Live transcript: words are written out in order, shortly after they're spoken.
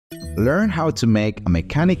Learn how to make a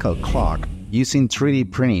mechanical clock using 3D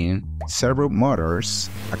printing, servo motors,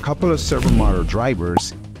 a couple of servo motor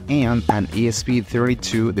drivers, and an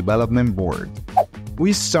ESP32 development board.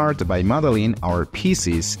 We start by modeling our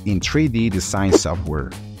pieces in 3D design software.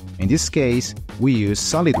 In this case, we use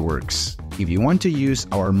SolidWorks. If you want to use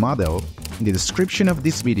our model, in the description of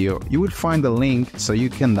this video, you will find the link so you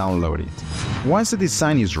can download it. Once the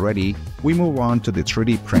design is ready, we move on to the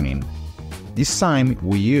 3D printing. This time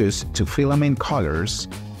we use two filament colors.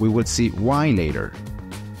 We will see why later.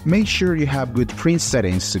 Make sure you have good print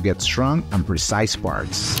settings to get strong and precise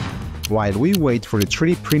parts. While we wait for the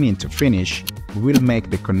 3D printing to finish, we will make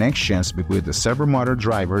the connections between the servo motor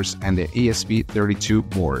drivers and the ESP32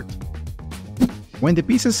 board. When the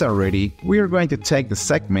pieces are ready, we are going to take the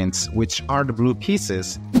segments, which are the blue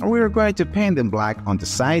pieces, and we are going to paint them black on the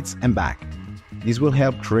sides and back. This will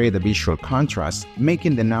help create a visual contrast,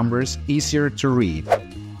 making the numbers easier to read.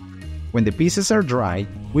 When the pieces are dry,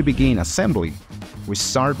 we begin assembly. We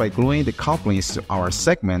start by gluing the couplings to our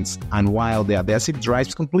segments, and while the adhesive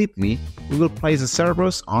dries completely, we will place the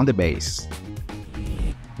servos on the base.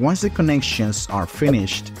 Once the connections are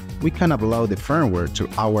finished, we can upload the firmware to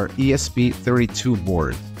our ESP32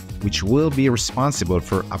 board, which will be responsible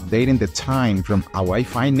for updating the time from a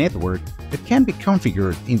Wi-Fi network that can be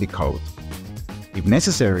configured in the code. If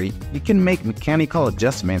necessary, you can make mechanical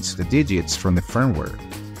adjustments to the digits from the firmware.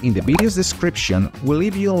 In the video's description, we'll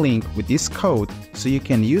leave you a link with this code so you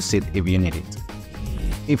can use it if you need it.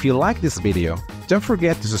 If you like this video, don't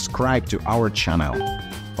forget to subscribe to our channel.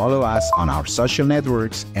 Follow us on our social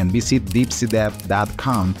networks and visit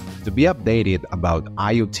DeepSeaDev.com to be updated about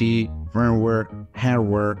IoT, firmware,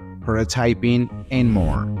 hardware, prototyping, and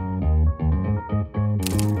more.